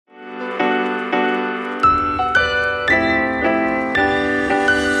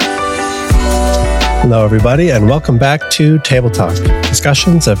Hello, everybody, and welcome back to Table Talk,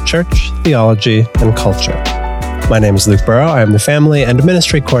 discussions of church, theology, and culture. My name is Luke Burrow. I am the family and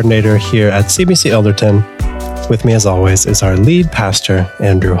ministry coordinator here at CBC Ilderton. With me, as always, is our lead pastor,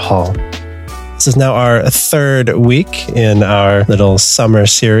 Andrew Hall. This is now our third week in our little summer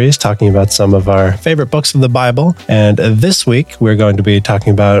series, talking about some of our favorite books of the Bible. And this week, we're going to be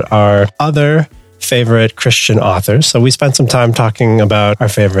talking about our other favorite Christian authors. So we spent some time talking about our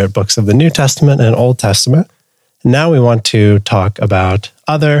favorite books of the New Testament and Old Testament. Now we want to talk about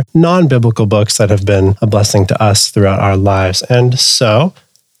other non-biblical books that have been a blessing to us throughout our lives. And so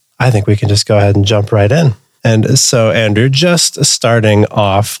I think we can just go ahead and jump right in. And so, Andrew, just starting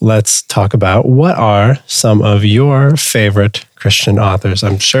off, let's talk about what are some of your favorite Christian authors.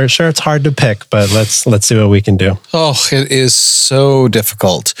 I'm sure it's hard to pick, but let's see what we can do. Oh, it is so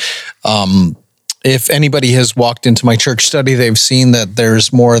difficult. If anybody has walked into my church study, they've seen that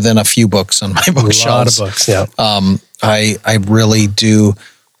there's more than a few books on my bookshelves. A lot of books, yeah. I really do.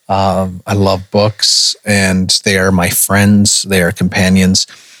 I love books, and they are my friends. They are companions.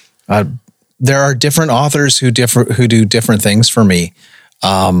 There are different authors who do different things for me.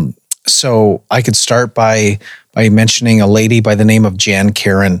 So I could start by mentioning a lady by the name of Jan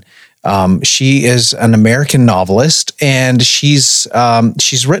Karon. She is an American novelist, and she's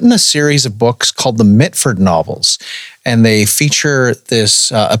written a series of books called the Mitford novels, and they feature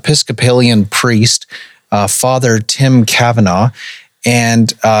this Episcopalian priest, Father Tim Kavanaugh,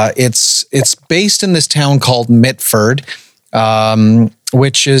 and it's based in this town called Mitford,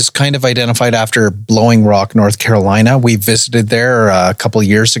 which is kind of identified after Blowing Rock, North Carolina. We visited there a couple of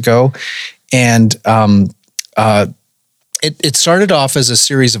years ago, and It started off as a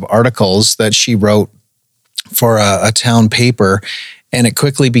series of articles that she wrote for a town paper, and it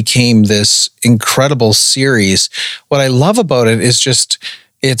quickly became this incredible series. What I love about it is just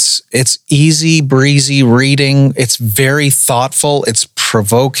it's easy breezy reading. It's very thoughtful. It's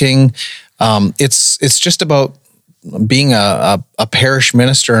provoking. It's just about being a parish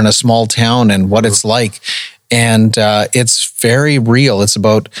minister in a small town and what it's like, and it's very real. It's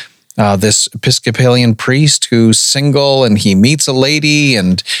about this Episcopalian priest who's single, and he meets a lady,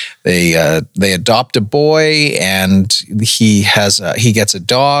 and they adopt a boy, and he gets a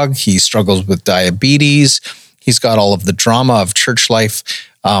dog. He struggles with diabetes. He's got all of the drama of church life.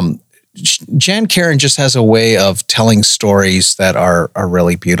 Jan Karon just has a way of telling stories that are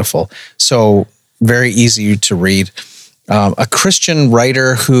really beautiful. So very easy to read. A Christian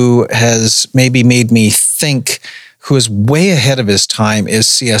writer who has maybe made me think, who is way ahead of his time, is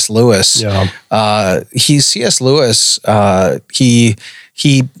C.S. Lewis. Yeah. C.S. Lewis,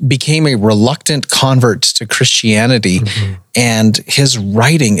 he became a reluctant convert to Christianity, and his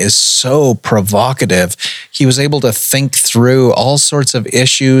writing is so provocative. He was able to think through all sorts of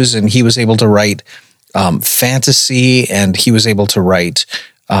issues, and he was able to write fantasy, and he was able to write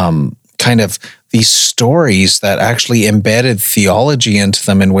kind of these stories that actually embedded theology into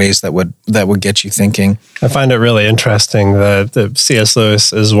them in ways that would get you thinking. I find it really interesting that C.S.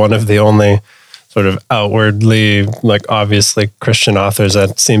 Lewis is one of the only sort of outwardly, obviously Christian authors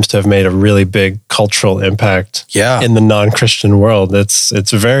that seems to have made a really big cultural impact in the non-Christian world.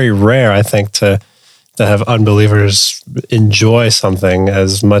 It's very rare, I think, to have unbelievers enjoy something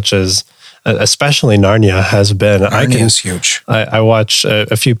as much as especially Narnia has been. Narnia is huge. I watch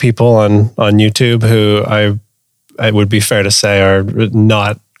a few people on YouTube who I would be fair to say are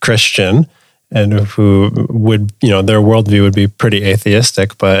not Christian, and who would, their worldview would be pretty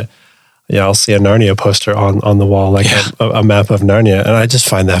atheistic, but I'll see a Narnia poster on the wall, a map of Narnia, and I just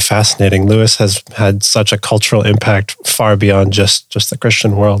find that fascinating. Lewis has had such a cultural impact far beyond just the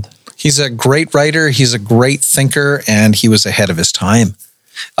Christian world. He's a great writer, he's a great thinker, and he was ahead of his time.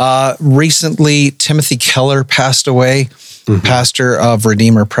 Recently, Timothy Keller passed away, pastor of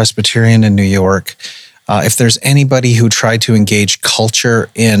Redeemer Presbyterian in New York. If there's anybody who tried to engage culture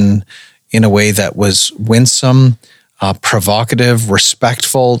in a way that was winsome, provocative,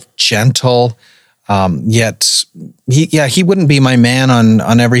 respectful, gentle, yet he wouldn't be my man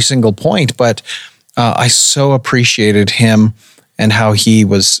on every single point, but I so appreciated him and how he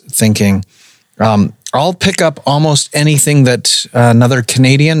was thinking. I'll pick up almost anything that another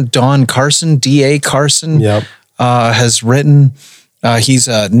Canadian, Don Carson, D.A. Carson, has written. He's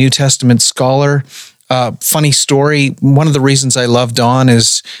a New Testament scholar. Funny story, one of the reasons I love Don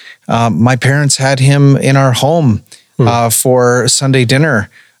is my parents had him in our home for Sunday dinner.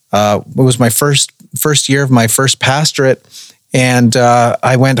 It was my first year of my first pastorate, and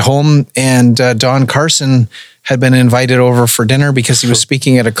I went home, and Don Carson had been invited over for dinner because he was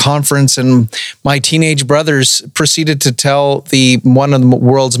speaking at a conference, and my teenage brothers proceeded to tell one of the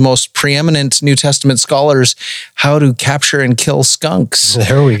world's most preeminent New Testament scholars how to capture and kill skunks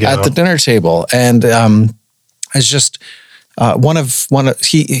There we go. at the dinner table. And it's just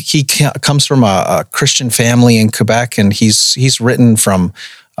he comes from a Christian family in Quebec, and he's written from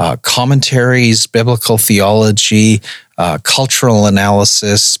commentaries, biblical theology, cultural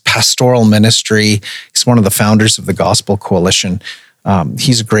analysis, pastoral ministry. He's one of the founders of the Gospel Coalition.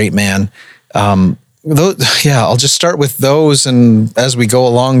 He's a great man. I'll just start with those, and as we go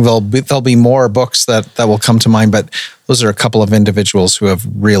along, there'll be more books that will come to mind. But those are a couple of individuals who have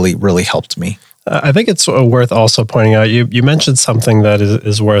really, really helped me. I think it's worth also pointing out, you mentioned something that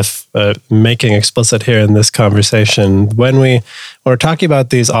is worth making explicit here in this conversation. When we're talking about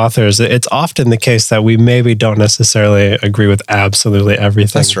these authors, it's often the case that we maybe don't necessarily agree with absolutely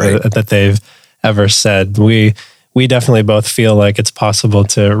everything That's right. that they've ever said. We definitely both feel like it's possible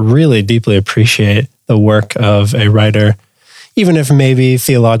to really deeply appreciate the work of a writer, even if maybe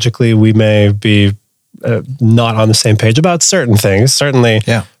theologically we may be not on the same page about certain things. Certainly,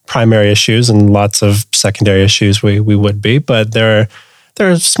 primary issues and lots of secondary issues we would be, but there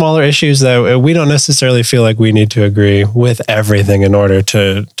are smaller issues that we don't necessarily feel like we need to agree with everything in order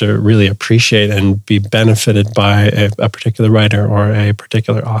to really appreciate and be benefited by a particular writer or a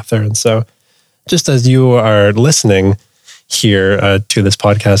particular author. And so just as you are listening here to this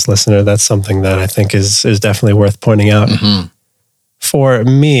podcast, listener, that's something that I think is definitely worth pointing out. Mm-hmm. For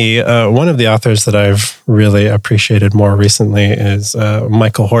me, one of the authors that I've really appreciated more recently is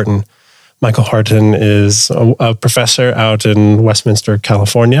Michael Horton. Michael Horton is a professor out in Westminster,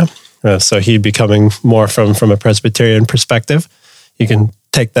 California. So he'd be coming more from a Presbyterian perspective. You can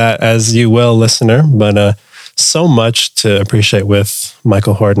take that as you will, listener, but so much to appreciate with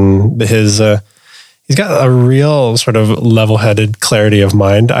Michael Horton. He's got a real sort of level-headed clarity of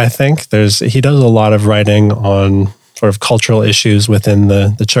mind, I think. He does a lot of writing on sort of cultural issues within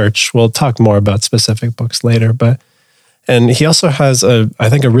the church. We'll talk more about specific books later, and he also has I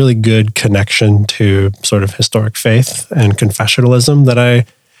think a really good connection to sort of historic faith and confessionalism that I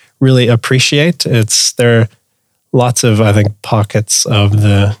really appreciate. There are lots of, I think, pockets of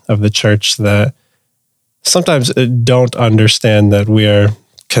the church that sometimes don't understand that we are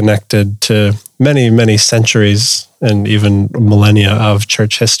connected to many, many centuries and even millennia of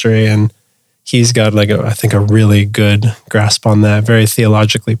church history, and he's got I think a really good grasp on that, very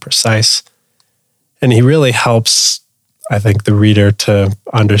theologically precise. And he really helps, I think, the reader to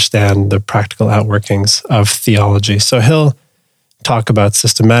understand the practical outworkings of theology. So he'll talk about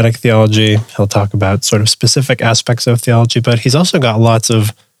systematic theology, he'll talk about sort of specific aspects of theology, but he's also got lots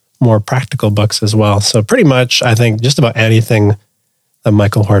of more practical books as well. So pretty much, I think, just about anything that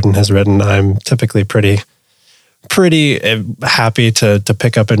Michael Horton has written, I'm typically pretty happy to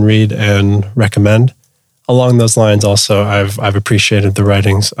pick up and read and recommend. Along those lines, also, I've appreciated the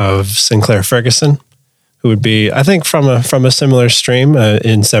writings of Sinclair Ferguson, who would be, I think, from a similar stream.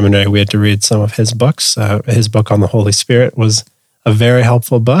 In seminary, we had to read some of his books. His book on the Holy Spirit was a very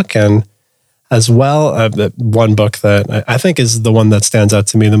helpful book, and as well, one book that I think is the one that stands out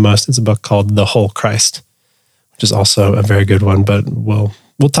to me the most is a book called The Whole Christ, which is also a very good one, but we'll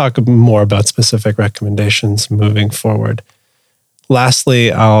talk more about specific recommendations moving forward.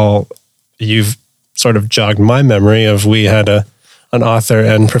 Lastly, you've sort of jogged my memory of we had an author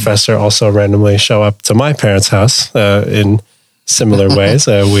and professor also randomly show up to my parents' house in similar ways.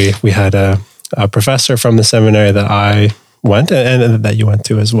 We had a professor from the seminary that I went and that you went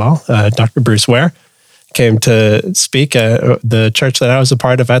to as well, Dr. Bruce Ware, came to speak at the church that I was a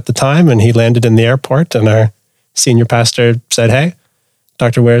part of at the time, and he landed in the airport, and our senior pastor said, "Hey,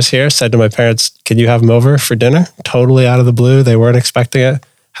 Dr. Ware's here," said to my parents, "Can you have him over for dinner?" Totally out of the blue. They weren't expecting it.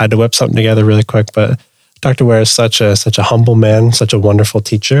 Had to whip something together really quick. But Dr. Ware is such a humble man, such a wonderful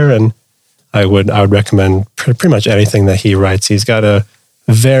teacher. And I would recommend pretty much anything that he writes. He's got a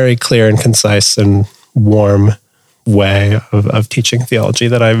very clear and concise and warm way of teaching theology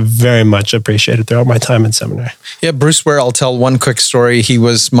that I very much appreciated throughout my time in seminary. Yeah, Bruce Ware, I'll tell one quick story. He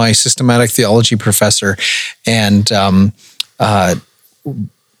was my systematic theology professor, and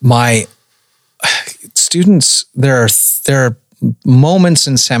my students, there are moments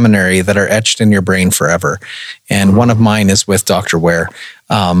in seminary that are etched in your brain forever. And one of mine is with Dr. Ware.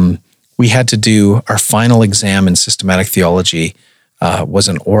 We had to do our final exam in systematic theology, was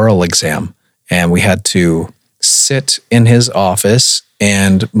an oral exam. And we had to sit in his office,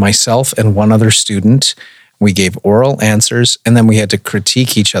 and myself and one other student, We gave oral answers, and then we had to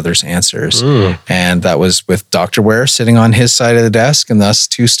critique each other's answers. And that was with Dr. Ware sitting on his side of the desk and us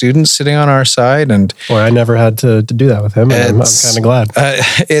two students sitting on our side. And boy, I never had to do that with him. And I'm kind of glad.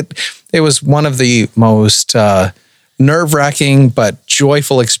 It was one of the most nerve-wracking but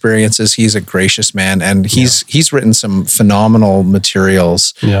joyful experiences. He's a gracious man, and he's written some phenomenal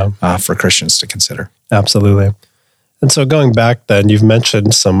materials for Christians to consider. Absolutely. And so going back then, you've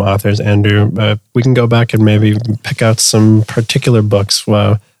mentioned some authors, Andrew. We can go back and maybe pick out some particular books.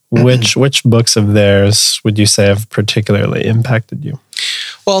 Which books of theirs would you say have particularly impacted you?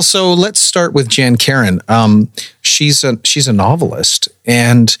 Well, so let's start with Jan Karon. She's a novelist,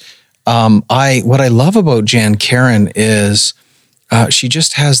 and what I love about Jan Karon is she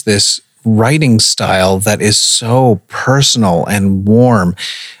just has this writing style that is so personal and warm.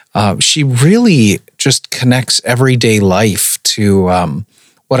 She really just connects everyday life to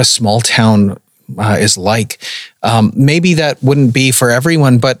what a small town is like. Maybe that wouldn't be for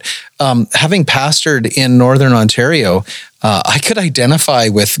everyone, but having pastored in Northern Ontario, I could identify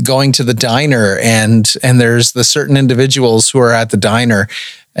with going to the diner and there's the certain individuals who are at the diner.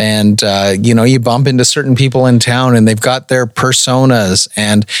 And, you bump into certain people in town and they've got their personas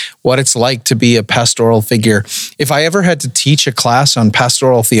and what it's like to be a pastoral figure. If I ever had to teach a class on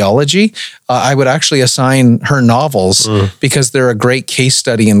pastoral theology, I would actually assign her novels because they're a great case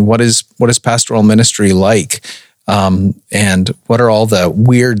study in what is pastoral ministry like. And what are all the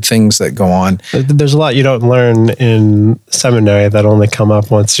weird things that go on? There's a lot you don't learn in seminary that only come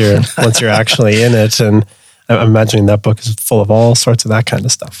up once you're actually in it. And I'm imagining that book is full of all sorts of that kind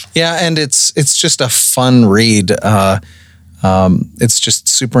of stuff. Yeah, and it's just a fun read. It's just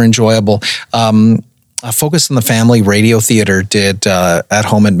super enjoyable. Focus on the Family Radio Theater did At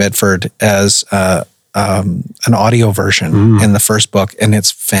Home in Mitford as an audio version in the first book, and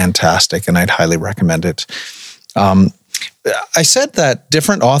it's fantastic, and I'd highly recommend it. I said that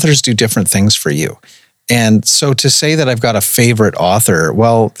different authors do different things for you. And so to say that I've got a favorite author,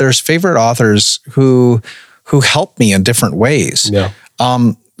 well, there's favorite authors who help me in different ways. Yeah.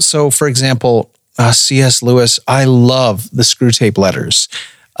 So for example, C.S. Lewis, I love the Screwtape Letters.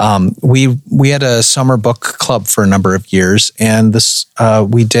 We had a summer book club for a number of years, and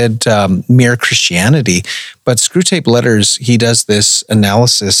we did Mere Christianity. But Screwtape Letters, he does this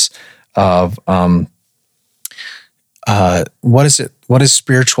analysis of what does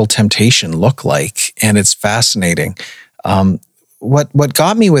spiritual temptation look like, and it's fascinating. What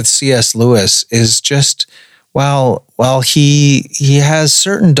got me with C.S. Lewis is just he has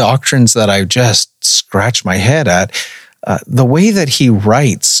certain doctrines that I just scratch my head at. The way that he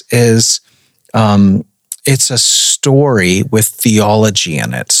writes is, it's a story with theology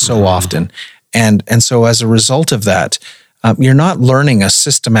in it so often. And so as a result of that, you're not learning a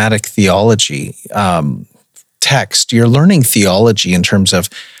systematic theology text. You're learning theology in terms of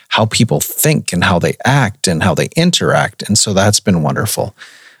how people think and how they act and how they interact. And so that's been wonderful.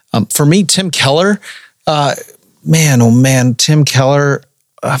 For me, Tim Keller, Tim Keller,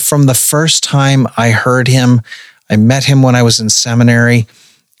 from the first time I heard him, I met him when I was in seminary.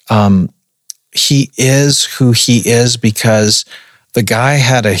 He is who he is because the guy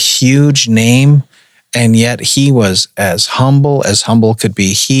had a huge name, and yet he was as humble could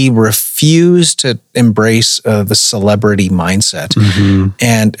be. He refused to embrace the celebrity mindset.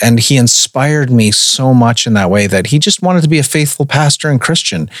 And he inspired me so much in that way that he just wanted to be a faithful pastor and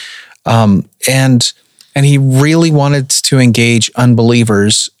Christian. And he really wanted to engage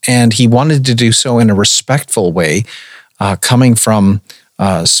unbelievers, and he wanted to do so in a respectful way, coming from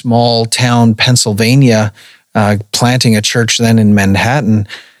small town Pennsylvania, planting a church then in Manhattan.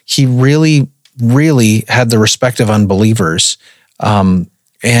 He really had the respect of unbelievers, and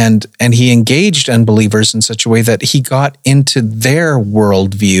he engaged unbelievers in such a way that he got into their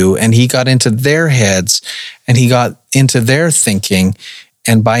worldview, and he got into their heads, and he got into their thinking.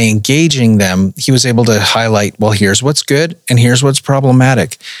 And by engaging them, he was able to highlight, well, here's what's good and here's what's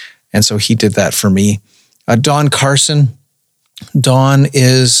problematic. And so he did that for me. Don Carson. Don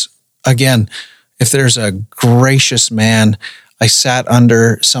is, again, if there's a gracious man, I sat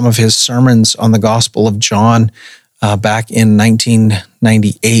under some of his sermons on the Gospel of John back in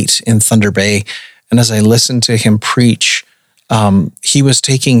 1998 in Thunder Bay. And as I listened to him preach, he was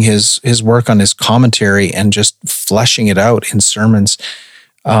taking his work on his commentary and just fleshing it out in sermons.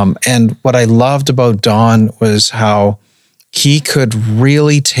 And what I loved about Don was how he could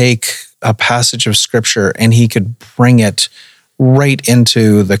really take a passage of scripture and he could bring it right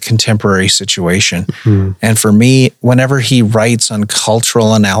into the contemporary situation. And for me, whenever he writes on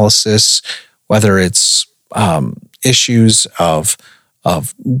cultural analysis, whether it's issues of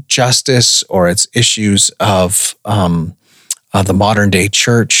justice or its issues of the modern day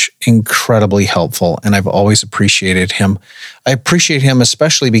church, incredibly helpful. And I've always appreciated him. I appreciate him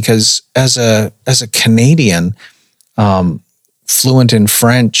especially because as a Canadian, fluent in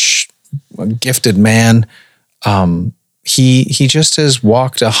French, a gifted man, he just has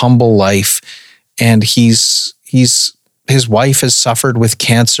walked a humble life, and his wife has suffered with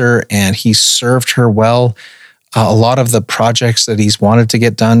cancer, and he served her well. A lot of the projects that he's wanted to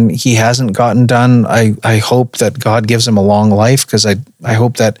get done, he hasn't gotten done. I hope that God gives him a long life, because I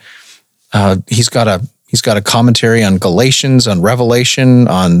hope that he's got a commentary on Galatians, on Revelation,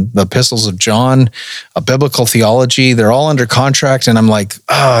 on the epistles of John, a biblical theology. They're all under contract, and I'm like,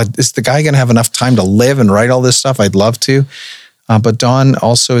 is the guy going to have enough time to live and write all this stuff? I'd love to. But Don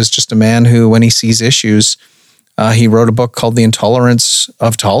also is just a man who, when he sees issues, he wrote a book called The Intolerance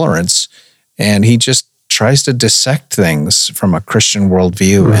of Tolerance, and he just tries to dissect things from a Christian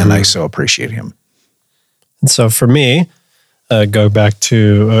worldview, and I so appreciate him. And so for me, go back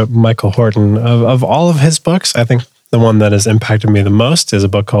to Michael Horton. Of all of his books, I think the one that has impacted me the most is a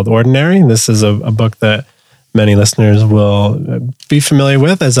book called Ordinary. This is a book that many listeners will be familiar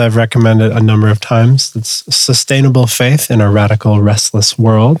with, as I've recommended a number of times. It's Sustainable Faith in a Radical, Restless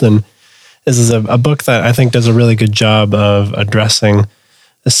World. And this is a book that I think does a really good job of addressing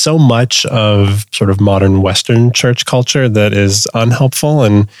so much of sort of modern Western church culture that is unhelpful,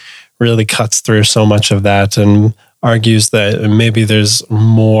 and really cuts through so much of that and argues that maybe there's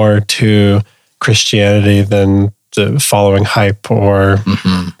more to Christianity than following hype or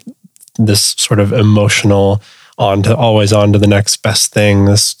this sort of emotional always on to the next best thing,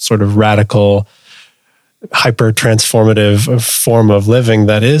 this sort of radical, hyper transformative form of living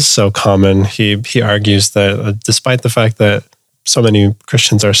that is so common. He argues that despite the fact that so many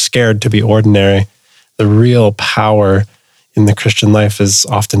Christians are scared to be ordinary, the real power in the Christian life is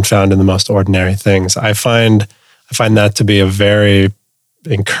often found in the most ordinary things. I find that to be a very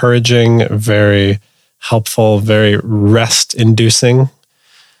encouraging, very helpful, very rest-inducing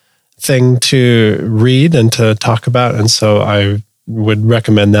thing to read and to talk about. And so I would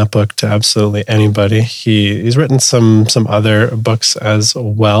recommend that book to absolutely anybody. He's written some other books as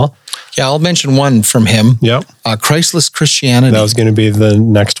well. Yeah, I'll mention one from him. Yep. Christless Christianity. That was going to be the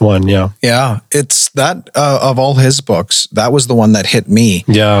next one, yeah. Yeah, it's that, of all his books, that was the one that hit me.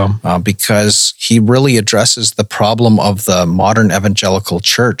 Yeah. Because he really addresses the problem of the modern evangelical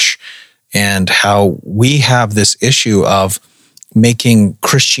church and how we have this issue of making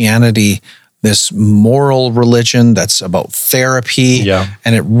Christianity this moral religion that's about therapy,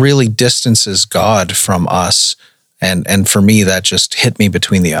 and it really distances God from us. And for me, that just hit me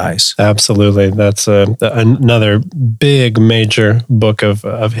between the eyes. Absolutely. That's another big, major book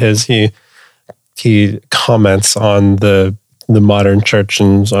of his. He comments on the modern church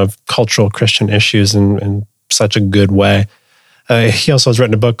and of cultural Christian issues in such a good way. He also has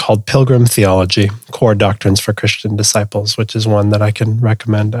written a book called Pilgrim Theology, Core Doctrines for Christian Disciples, which is one that I can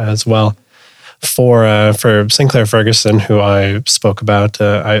recommend as well. For Sinclair Ferguson, who I spoke about,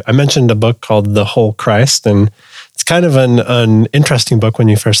 I mentioned a book called The Whole Christ, and it's kind of an interesting book when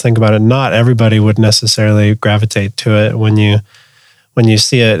you first think about it. Not everybody would necessarily gravitate to it when you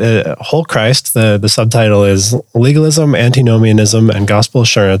see it. Whole Christ, the subtitle is Legalism, Antinomianism, and Gospel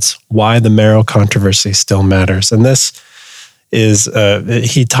Assurance, Why the Marrow Controversy Still Matters. And this is,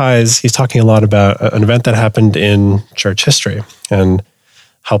 he's talking a lot about an event that happened in church history, and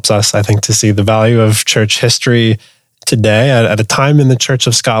helps us, I think, to see the value of church history today at a time in the Church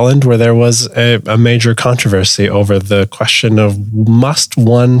of Scotland where there was a major controversy over the question of, must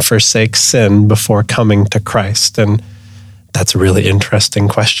one forsake sin before coming to Christ? And that's a really interesting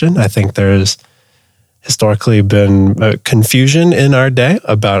question. I think there's historically been confusion in our day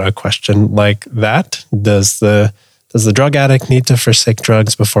about a question like that. Does the drug addict need to forsake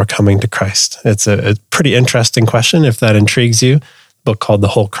drugs before coming to Christ? It's a pretty interesting question. If that intrigues you, book called The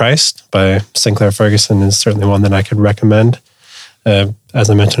Whole Christ by Sinclair Ferguson is certainly one that I could recommend. As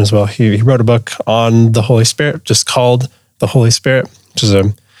I mentioned as well, he wrote a book on the Holy Spirit, just called The Holy Spirit, which is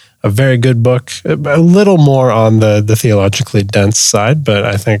a very good book, a little more on the theologically dense side, but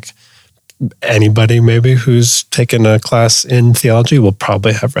I think anybody maybe who's taken a class in theology will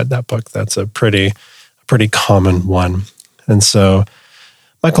probably have read that book. That's a pretty common one. And so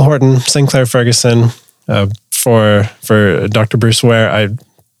Michael Horton, Sinclair Ferguson, for Dr. Bruce Ware,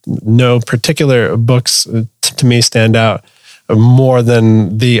 no particular books to me stand out more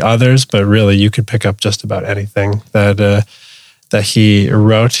than the others, but really you could pick up just about anything that he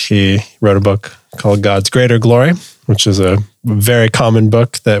wrote. He wrote a book called God's Greater Glory, which is a very common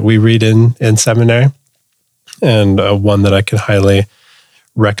book that we read in seminary, and one that I can highly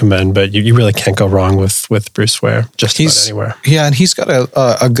recommend, but you really can't go wrong with Bruce Ware just about anywhere. Yeah, and he's got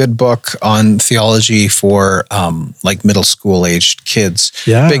a good book on theology for like middle school aged kids.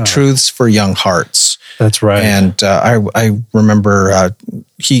 Yeah. Big Truths for Young Hearts. That's right. And I remember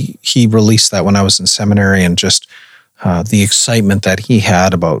he released that when I was in seminary, and just the excitement that he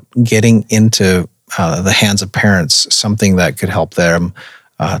had about getting into the hands of parents, something that could help them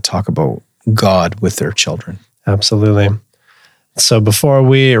talk about God with their children. Absolutely. So before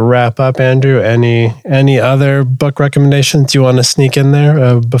we wrap up, Andrew, any other book recommendations you want to sneak in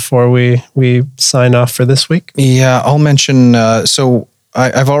there before we sign off for this week? Yeah, I'll mention. So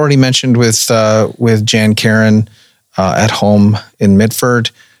I've already mentioned with Jan Karen at Home in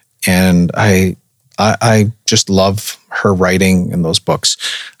Midford, and I just love her writing in those books.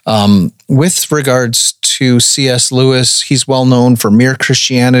 With regards to C.S. Lewis, he's well known for Mere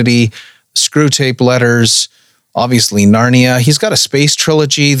Christianity, Screwtape Letters, obviously Narnia. He's got a space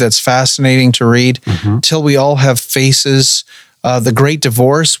trilogy that's fascinating to read. Till We All Have Faces, The Great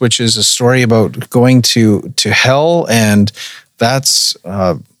Divorce, which is a story about going to hell, and that's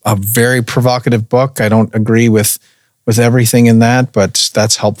a very provocative book. I don't agree with everything in that, but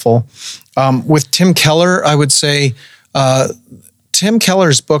that's helpful. With Tim Keller, I would say Tim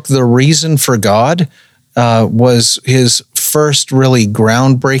Keller's book, The Reason for God, was his first really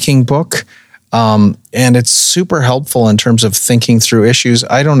groundbreaking book. And it's super helpful in terms of thinking through issues.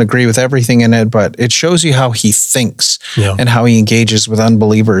 I don't agree with everything in it, but it shows you how he thinks and how he engages with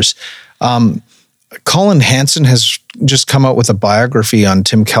unbelievers. Colin Hansen has just come out with a biography on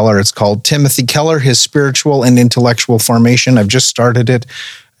Tim Keller. It's called Timothy Keller, His Spiritual and Intellectual Formation. I've just started it.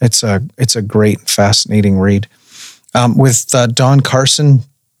 It's a great, fascinating read. With Don Carson,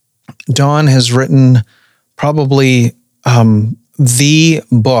 Don has written probably the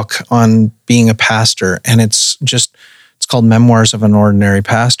book on being a pastor, and it's called Memoirs of an Ordinary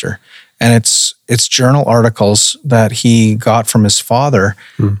Pastor, and it's journal articles that he got from his father,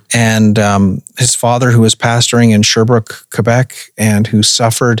 and his father, who was pastoring in Sherbrooke, Quebec, and who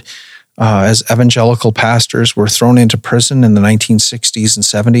suffered as evangelical pastors, were thrown into prison in the 1960s and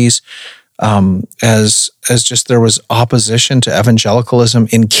 70s. As just there was opposition to evangelicalism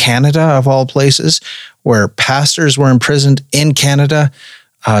in Canada, of all places, where pastors were imprisoned in Canada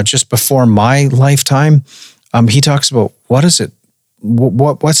just before my lifetime. He talks about what's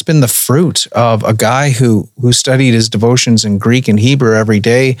been the fruit of a guy who studied his devotions in Greek and Hebrew every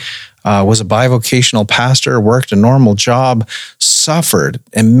day, was a bivocational pastor, worked a normal job, suffered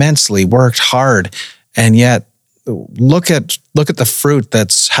immensely, worked hard, and yet look at the fruit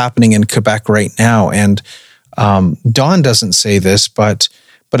that's happening in Quebec right now. And Don doesn't say this, but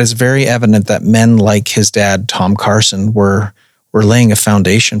it's very evident that men like his dad, Tom Carson, were laying a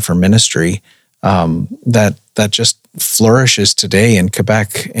foundation for ministry that just flourishes today in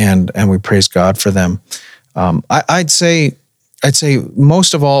Quebec, and we praise God for them. I'd say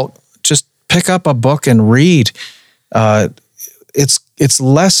most of all, just pick up a book and read. It's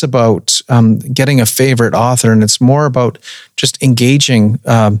less about getting a favorite author, and it's more about just engaging.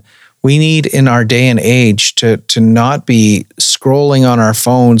 We need, in our day and age, to not be scrolling on our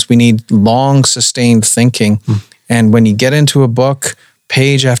phones. We need long, sustained thinking. And when you get into a book,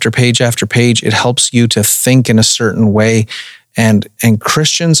 page after page after page, it helps you to think in a certain way. And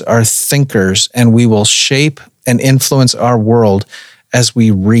Christians are thinkers, and we will shape and influence our world as we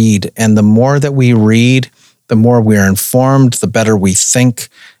read. And the more that we read, the more we are informed, the better we think,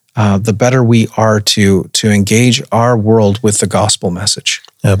 the better we are to engage our world with the gospel message.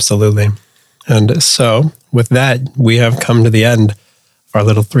 Absolutely. And so with that, we have come to the end of our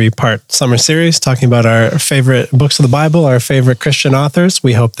little 3-part summer series talking about our favorite books of the Bible, our favorite Christian authors.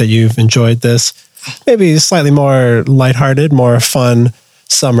 We hope that you've enjoyed this maybe slightly more lighthearted, more fun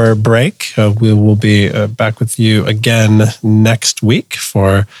summer break. We will be back with you again next week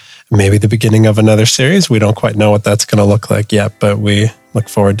for maybe the beginning of another series. We don't quite know what that's going to look like yet, but we look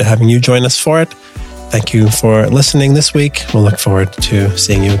forward to having you join us for it. Thank you for listening this week. We'll look forward to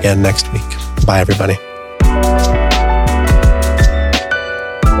seeing you again next week. Bye, everybody.